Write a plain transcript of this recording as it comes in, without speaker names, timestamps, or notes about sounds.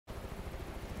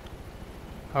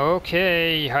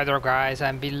Okay, hi there guys,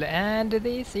 I'm Bill and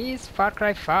this is Far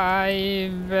Cry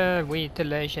 5 with the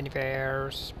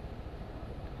Legionnaires.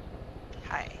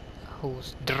 Hi.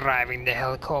 Who's driving the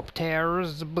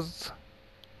helicopters?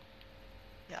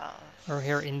 Yeah. We're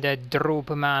here in the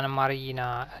Droopman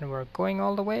Marina and we're going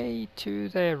all the way to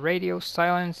the radio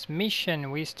silence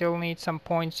mission. We still need some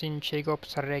points in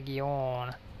Jacob's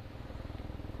region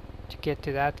to get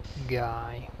to that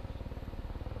guy.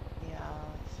 Yeah.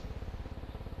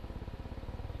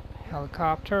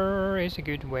 Helicopter is a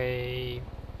good way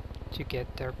to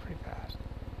get there pretty fast.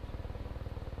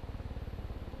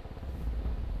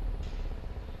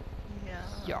 Yeah.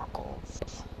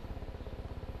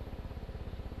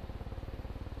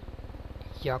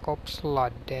 Jakob's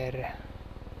ladder. I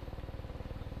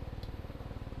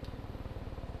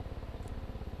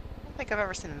don't think I've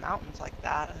ever seen mountains like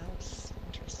that. It looks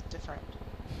interesting, different.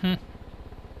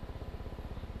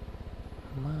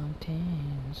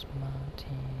 Mountains.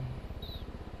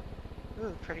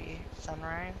 Ooh, pretty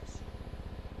sunrise.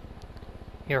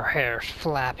 Your hair's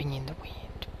flapping in the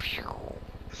wind. Pew.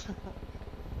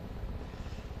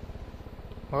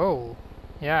 Whoa.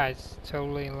 Yeah, it's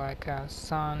totally like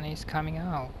sun is coming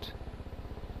out.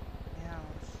 Yeah.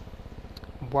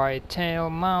 Whitetail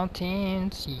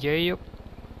Mountains. Yep.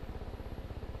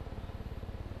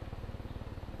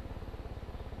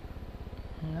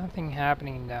 Nothing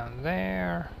happening down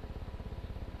there.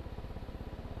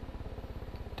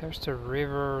 There's the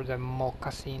river, the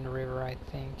Moccasin River, I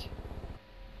think.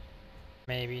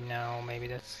 Maybe no, maybe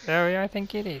that's... Oh yeah, I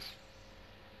think it is.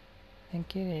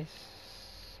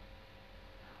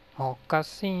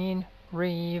 Moccasin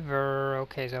River.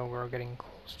 Okay, so we're getting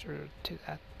closer to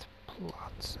that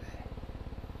plot.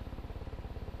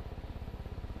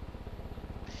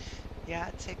 Yeah,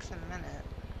 it takes a minute.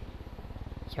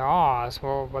 Yes,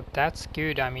 well, but that's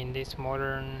good. I mean, these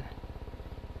modern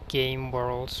game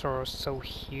worlds are so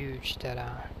huge that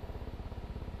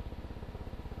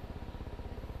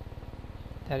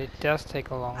it does take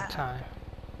a long time.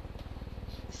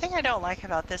 The thing I don't like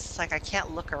about this is like I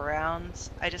can't look around.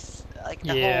 I just like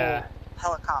the Yeah.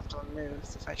 whole helicopter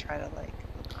moves if I try to like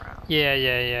look around. Yeah.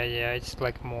 It's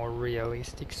like more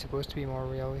realistic. It's supposed to be more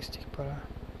realistic, but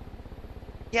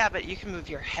Yeah, but you can move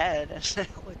your head as a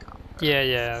helicopter.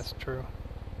 yeah, that's true.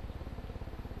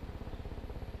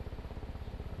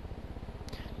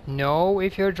 No,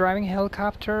 if you're driving a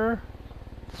helicopter,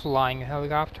 flying a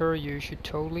helicopter, you should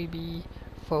totally be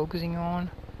focusing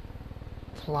on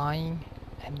flying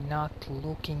and not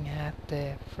looking at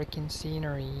the freaking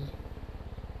scenery.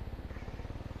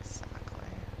 Exactly.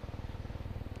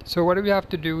 So what do we have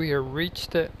to do here? Reach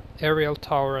the aerial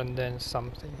tower and then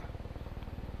something.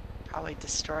 Probably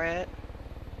destroy it.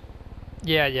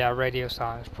 Yeah, radio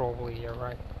silence probably, you're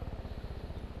right.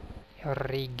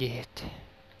 Rig it.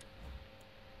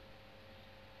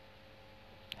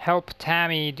 Help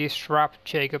Tammy disrupt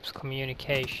Jacob's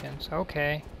communications.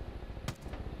 Okay.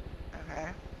 Okay.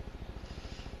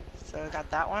 So we got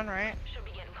that one, right?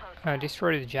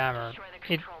 Destroy the jammer.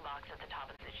 It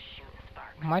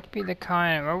might be the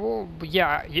kind of... Well,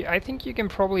 yeah, I think you can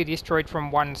probably destroy it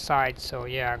from one side. So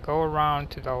yeah, go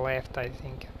around to the left, I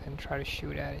think, and try to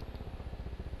shoot at it.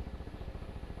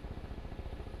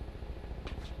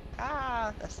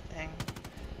 Ah, this thing.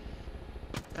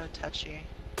 So touchy.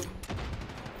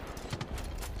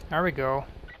 There we go.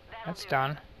 That's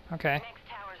done. Okay.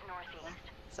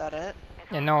 Is that it?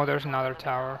 Yeah, no, there's another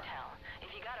tower.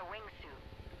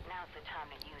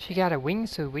 She got a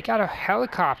wingsuit. We got a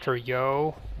helicopter,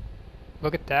 yo.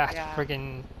 Look at that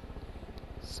friggin'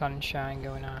 sunshine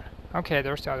going on. Okay,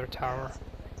 there's the other tower.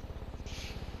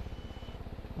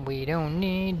 We don't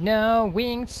need no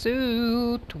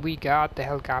wingsuit. We got the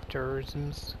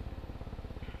helicopters.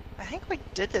 I think we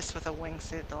did this with a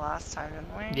wingsuit the last time,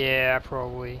 didn't we? Yeah,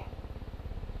 probably.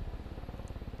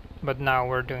 But now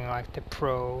we're doing like the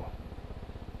pro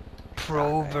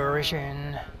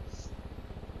version.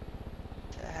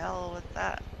 To hell with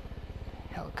that.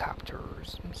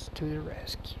 Helicopters to the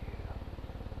rescue.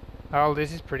 Oh,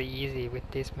 this is pretty easy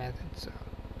with this method, so.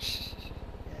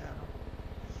 Yeah.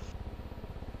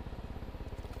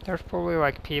 There's probably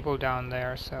like people down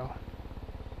there, so.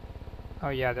 Oh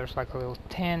yeah, there's like a little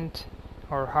tent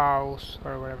or house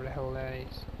or whatever the hell that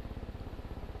is.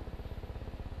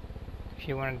 If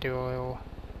you want to do a little...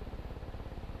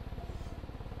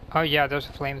 Oh yeah, there's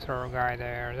a flamethrower guy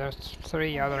there. There's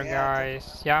 3 other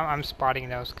guys. Yeah, I'm spotting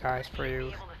those guys for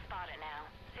you.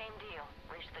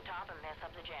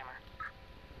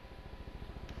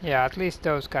 Yeah, at least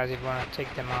those guys if you want to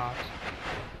take them out.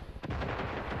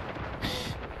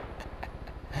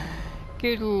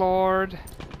 Good lord.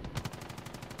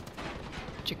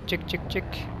 Chick.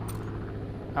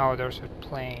 Oh, there's a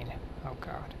plane. Oh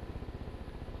god.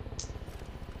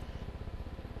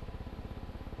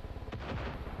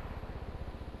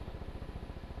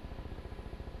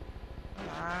 Come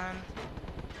on.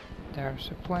 There's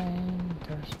a plane.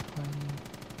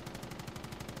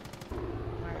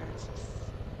 Where is this?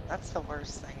 That's the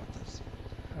worst thing with this.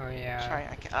 Oh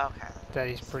yeah. Okay. That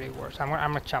is pretty worse. I'm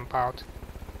gonna jump out.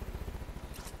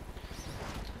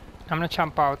 I'm gonna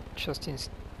jump out just in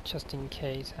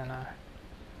case and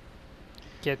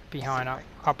get behind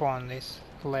up on this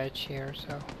ledge here,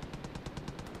 so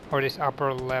or this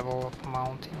upper level of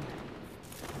mountain.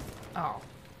 Oh.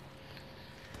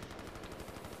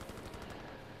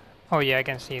 Oh yeah, I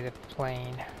can see the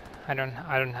plane. I don't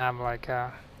have like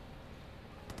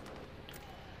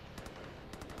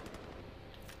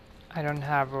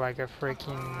a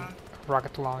freaking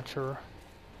rocket launcher.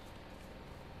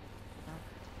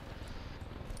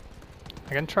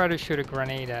 I can try to shoot a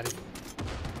grenade at it.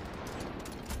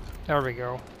 There we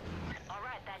go.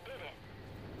 Alright, that did it.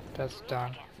 That's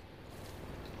done. Is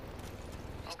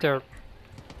Okay. there... Third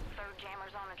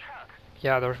jammer's on the truck.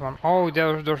 Yeah, there's one. Oh,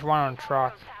 there's one on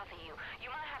truck. South of you. You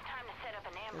might have time to set up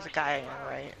an ambush. There's a guy on your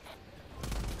right.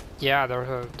 Yeah,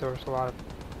 there's a lot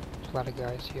of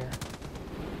guys here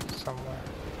somewhere.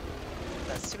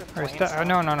 That stupid Or plane. is that?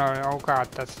 No. Oh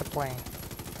god, that's the plane.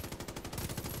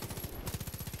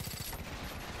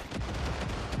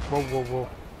 Whoa.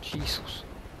 Jesus.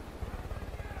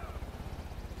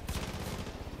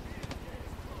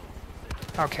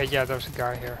 Okay, yeah, there's a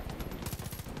guy here.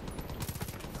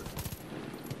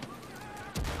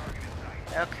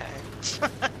 Okay.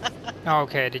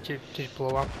 Okay, did you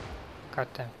blow up? God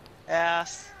damn.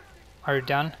 Yes. Are you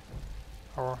done?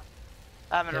 Or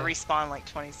I'm gonna Yeah. respawn in like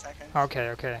 20 seconds.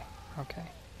 okay.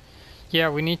 Yeah,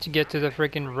 we need to get to the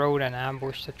freaking road and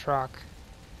ambush the truck.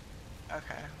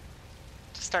 Okay.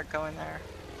 Just start going there.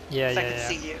 Yeah, 'Cause I can yeah.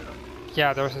 see you.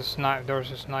 Yeah, there's a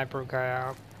sniper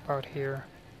guy out here.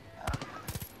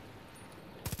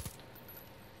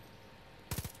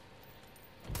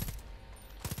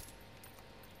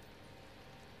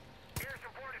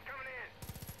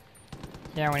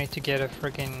 Yeah, we need to get a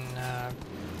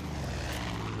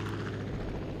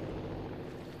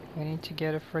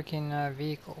freaking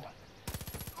vehicle.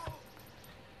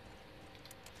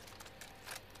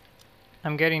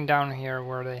 I'm getting down here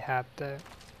where they had the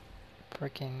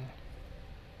freaking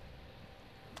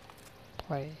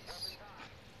place.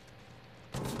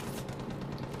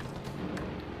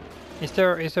 Is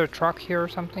there a truck here or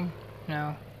something?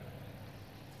 No.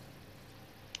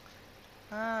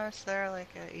 Is there like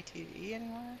a ATV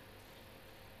anywhere?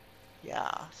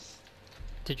 Yes.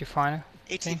 Did you find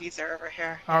it? ATVs are over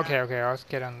here. Okay, let's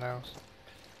get on those.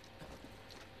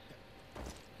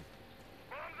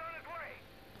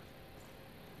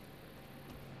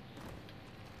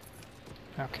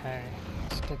 Okay,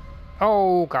 let's get...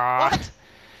 Oh god! What?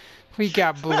 We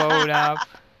got blown up.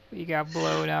 We got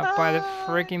blown up by the Oh,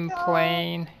 freaking God.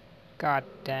 plane. God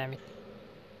damn it.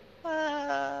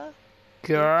 Uh,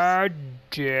 God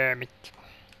damn it.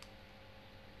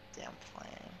 damn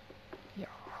plane.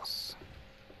 Yes.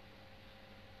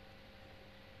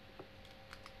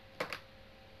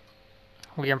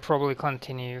 We can probably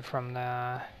continue from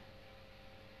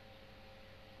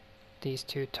these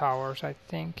two towers, I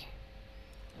think.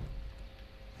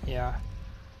 Yeah.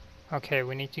 Okay,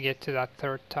 we need to get to that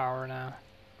third tower now.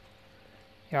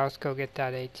 Yeah, let's go get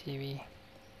that ATV.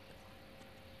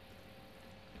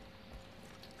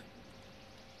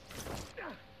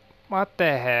 What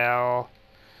the hell?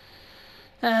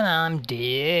 And I'm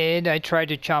dead. I tried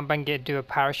to jump and do a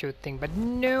parachute thing, but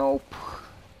nope.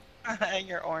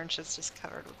 Your orange is just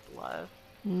covered with blood.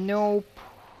 Nope.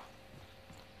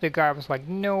 The guy was like,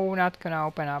 no, not gonna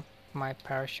open up my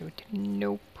parachute.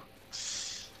 Nope.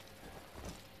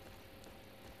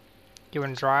 You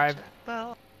wanna drive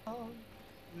Well,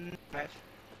 drive.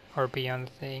 or be on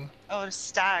the thing? Oh, a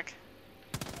stag.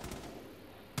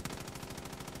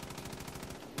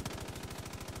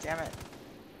 Damn it.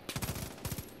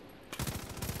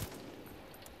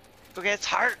 Go get its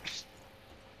heart.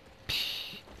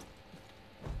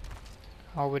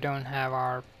 Oh, we don't have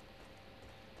our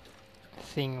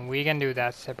thing. We can do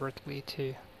that separately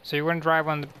too. So you wanna drive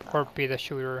on the or be the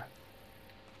shooter?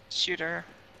 Shooter.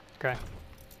 Okay.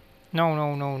 No,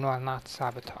 not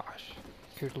sabotage.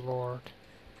 Good lord.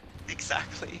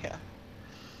 Exactly, yeah.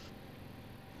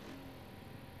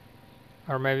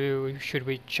 Or maybe should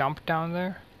we jump down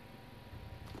there?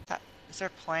 Is there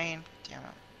a plane? Damn it.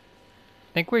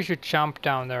 I think we should jump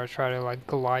down there, try to like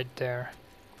glide there.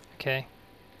 Okay.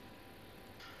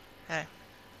 Hey.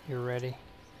 You ready?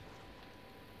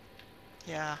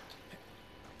 Yeah.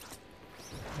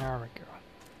 There we go.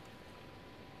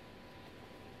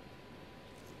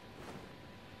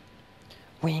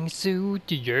 Wingsuit,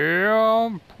 yeah.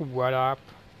 What up?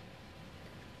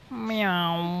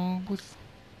 Meow.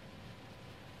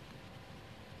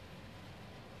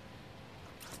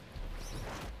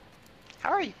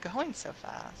 How are you going so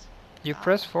fast? You Oh.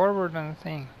 press forward on the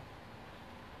thing.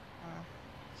 Oh.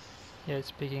 Yeah,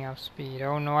 it's picking up speed.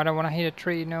 Oh no, I don't want to hit a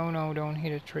tree. No, no, don't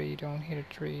hit a tree. Don't hit a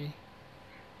tree.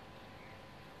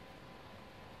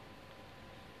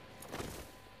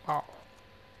 Oh.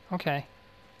 Okay.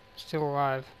 Still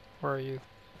alive. Where are you?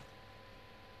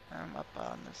 I'm up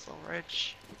on this little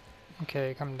ridge.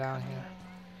 Okay, come down here.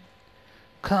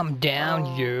 Come down,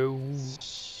 Oh, you.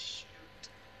 shoot.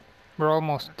 We're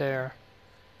almost there.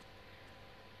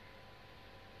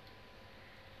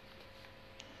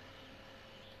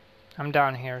 I'm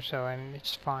down here, so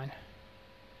it's fine. Do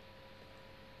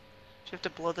you have to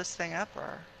blow this thing up,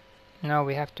 or? No,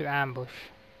 we have to ambush.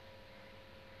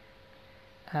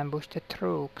 Ambush the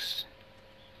troops.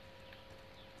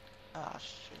 Oh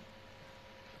shoot.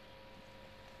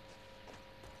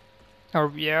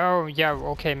 Oh yeah, oh, yeah.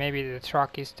 Okay, maybe the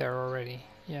truck is there already.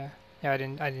 Yeah, yeah. I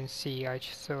didn't see. I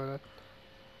just saw that.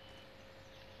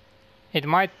 It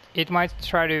might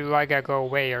try to like go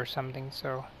away or something.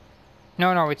 So,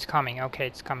 no, it's coming. Okay,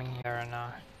 it's coming here and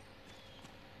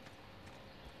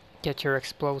get your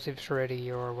explosives ready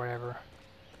or whatever.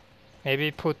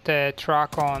 Maybe put the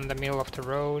truck on the middle of the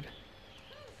road.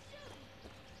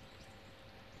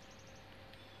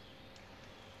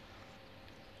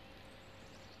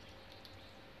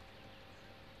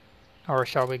 Or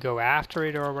shall we go after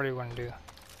it, or what do you want to do?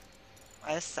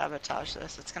 I sabotage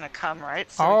this. It's gonna come,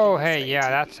 right? So Oh, we can use hey, the yeah,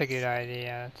 that's a ATVs. good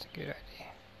idea. That's a good idea.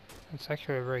 That's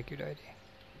actually a very good idea.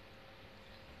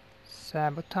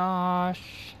 Sabotage.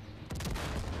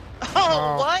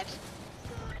 Oh, what?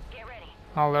 Get ready.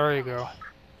 Oh, there you go.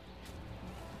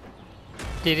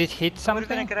 Did it hit That would have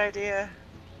been a something? good idea.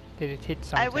 Did it hit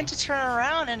something? I went to turn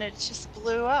around and it just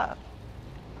blew up.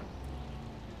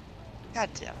 God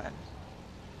damn it.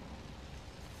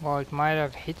 Well, it might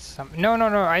have hit some. No.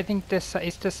 I think this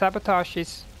is the sabotage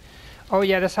is. Oh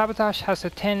yeah, the sabotage has a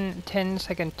 10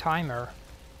 second timer.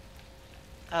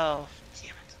 Oh, damn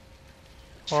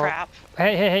it. Well, Trap.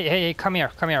 Hey! Come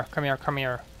here!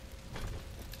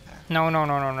 No,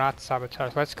 not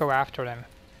sabotage. Let's go after them.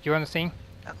 Do you want to sing?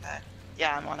 Okay.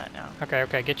 Yeah, I'm on it now.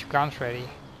 Okay. Get your guns ready.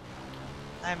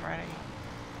 I'm ready.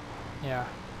 Yeah.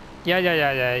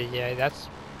 That's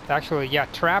actually, yeah,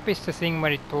 trap is the thing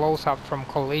where it blows up from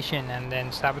collision, and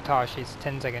then sabotage is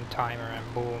 10 second timer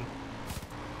and boom.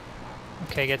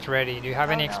 Okay, get ready. Do you have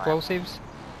Oh, any no, explosives?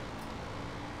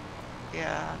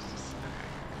 Yeah. Just,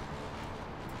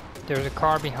 There's a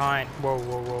car behind.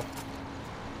 Whoa.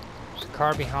 There's a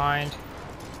car behind.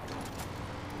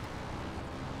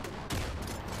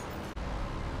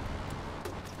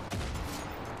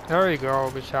 There you go,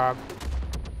 good job.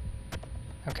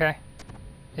 Okay.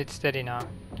 It's steady now.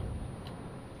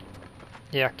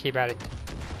 Yeah, keep at it.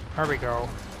 There we go.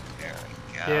 there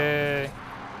we go. Yay.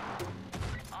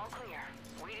 All clear.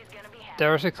 Weed is gonna be happy.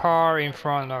 There's a car in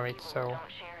front of it, so... Don't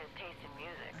share his taste in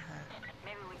music.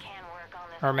 Maybe we can work on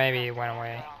this. Or maybe it went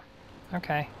away.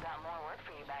 Okay. Got more work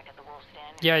for you back at the wolf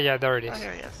stand. Yeah, there it Oh, is.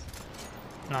 here he is.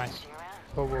 Nice. See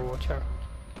you around. Whoa, watch out.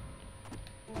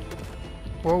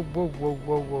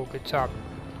 Whoa, good job.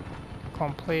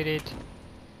 Completed.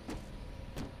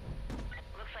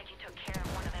 Looks like you took care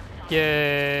of one of them zombies.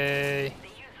 Yay! They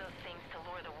use those things to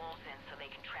lure the wolves in so they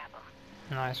can trap them.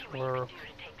 Nice See what you can work. do to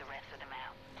take the rest of them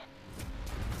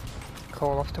out.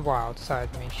 Call of the Wild side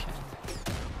mission.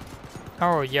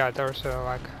 Oh yeah, there's a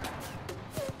like...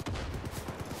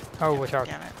 Oh, watch out.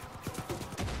 Damn it.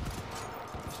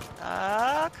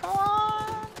 Come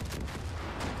on.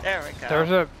 There we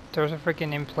go. There's a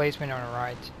freaking emplacement on the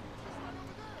right.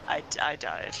 I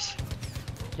died.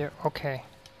 Yeah, okay.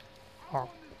 Oh.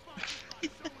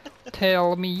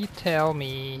 Tell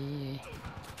me.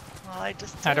 Well, I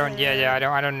just I don't. did. Yeah.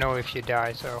 I don't know if you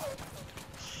die, so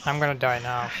I'm gonna die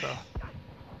now. So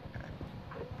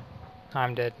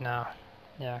I'm dead now.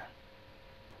 Yeah.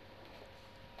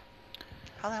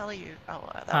 How the hell are you? Oh,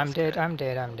 that I'm was dead. good. I'm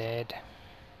dead. I'm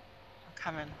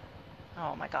coming.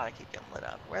 Oh my god, I keep getting lit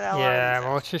up. Where the hell are Yeah. these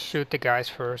Well, assholes? just shoot the guys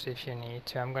first if you need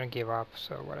to. I'm gonna give up.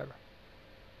 So whatever.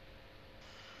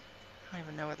 I don't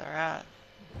even know where they're at.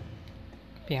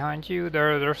 Behind you,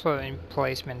 there's an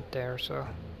emplacement there. So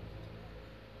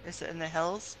Is it in the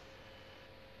hills?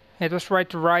 it was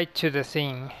right to the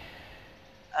thing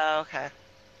Oh, okay.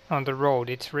 on the road.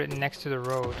 It's written next to the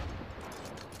road.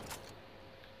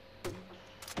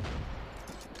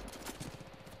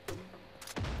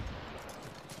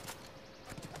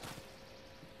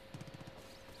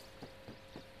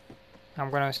 I'm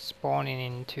gonna spawn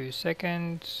in 2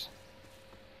 seconds.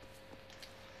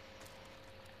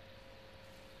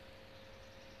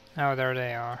 Oh, there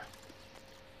they are.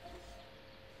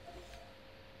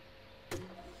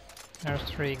 There's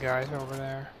 3 guys over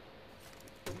there.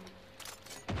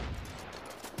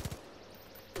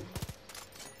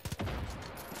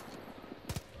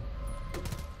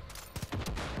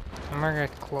 I'm gonna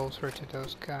get closer to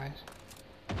those guys.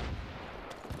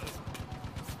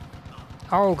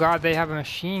 Oh god, they have a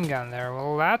machine gun there.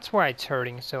 Well, that's why it's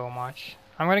hurting so much.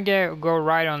 I'm gonna go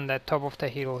right on the top of the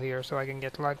hill here so I can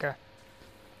get like a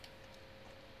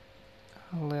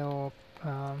little...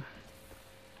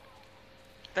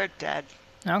 They're dead.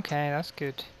 Okay, that's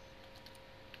good.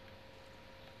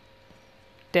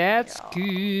 That's Yeah.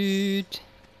 good.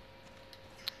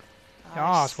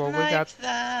 I Yes, well we got... sniped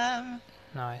them.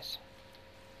 Nice.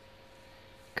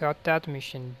 Got that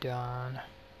mission done.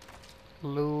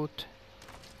 Loot.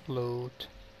 Loot.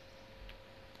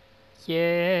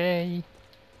 Yay!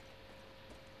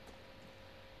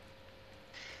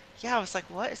 Yeah, I was like,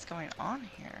 what is going on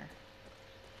here?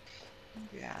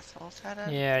 You assholes had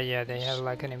a... Yeah, they have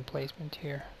like an emplacement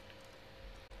here.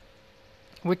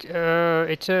 Which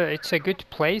it's a good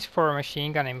place for a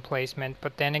machine gun emplacement,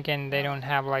 but then again they don't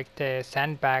have like the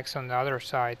sandbags on the other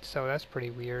side, so that's pretty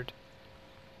weird.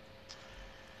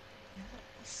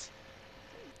 Yes.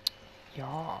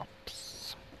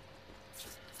 Yops.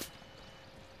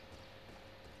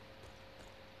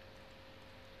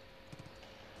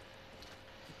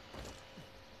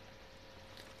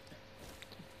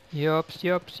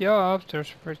 Yops.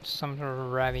 There's some sort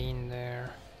of ravine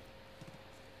there.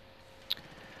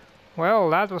 Well,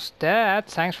 that was that.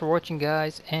 Thanks for watching,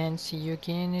 guys, and see you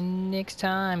again in next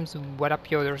time. So what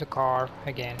up, yo? There's a car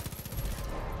again.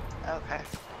 Okay.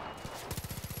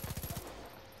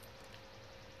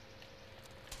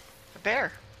 A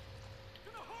bear.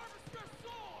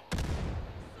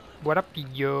 What up,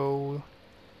 yo?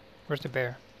 Where's the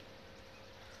bear?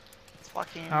 It's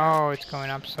walking. Oh, it's going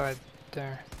upside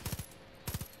there.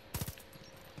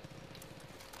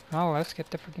 Oh, let's get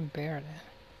the freaking bear then.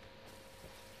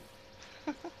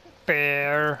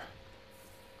 Bear.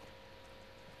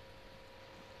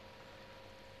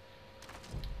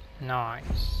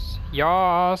 Nice.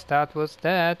 Yes, that was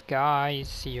that, guys.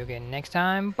 See you again next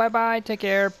time. Bye bye. Take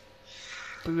care.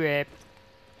 Boop.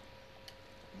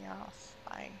 Yes,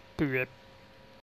 bye. Boop.